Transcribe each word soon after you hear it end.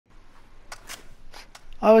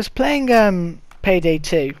I was playing Payday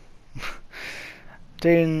 2,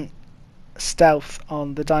 doing stealth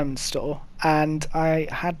on the diamond store, and I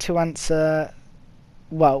had to answer.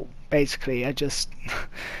 Well, basically, I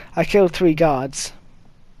killed 3 guards,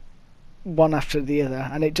 one after the other,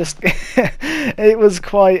 and it just it was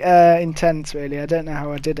quite intense, really. I don't know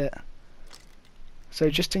how I did it.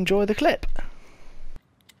 So just enjoy the clip.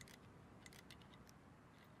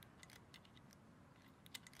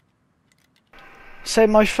 So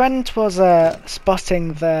my friend was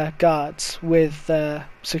spotting the guards with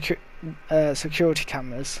security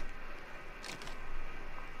cameras.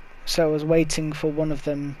 So I was waiting for one of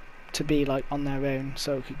them to be like on their own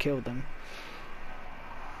so I could kill them.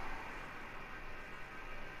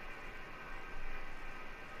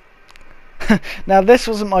 Now this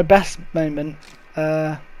wasn't my best moment.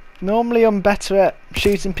 Normally I'm better at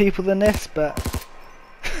shooting people than this, but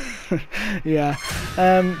yeah.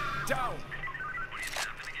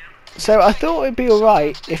 So I thought it'd be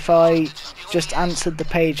alright if I just answered the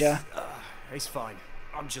pager. It's fine.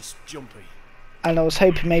 I'm just jumpy. And I was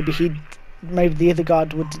hoping maybe the other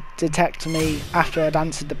guard would detect me after I'd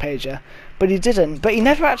answered the pager, but he didn't. But he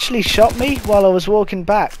never actually shot me while I was walking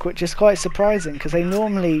back, which is quite surprising because they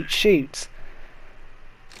normally shoot.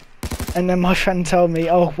 And then my friend told me,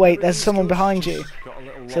 "Oh wait, there's someone behind you."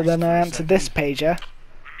 So then I answered this pager.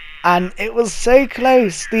 And it was so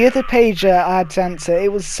close. The other pager I had to answer,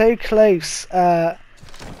 it was so close to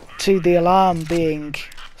the alarm being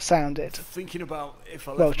sounded. Thinking about if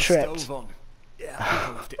I left Well, my tripped. stove on. Yeah, I think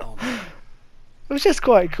I left it on. It was just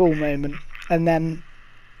quite a cool moment. And then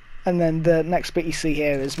the next bit you see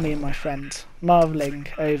here is me and my friend marvelling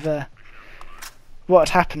over what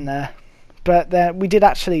had happened there. But we did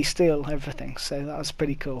actually steal everything, so that was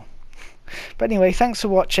pretty cool. But anyway, thanks for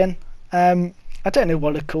watching. I don't know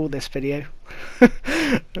what to call this video.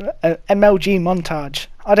 MLG montage.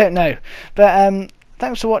 I don't know. But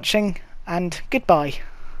thanks for watching and goodbye.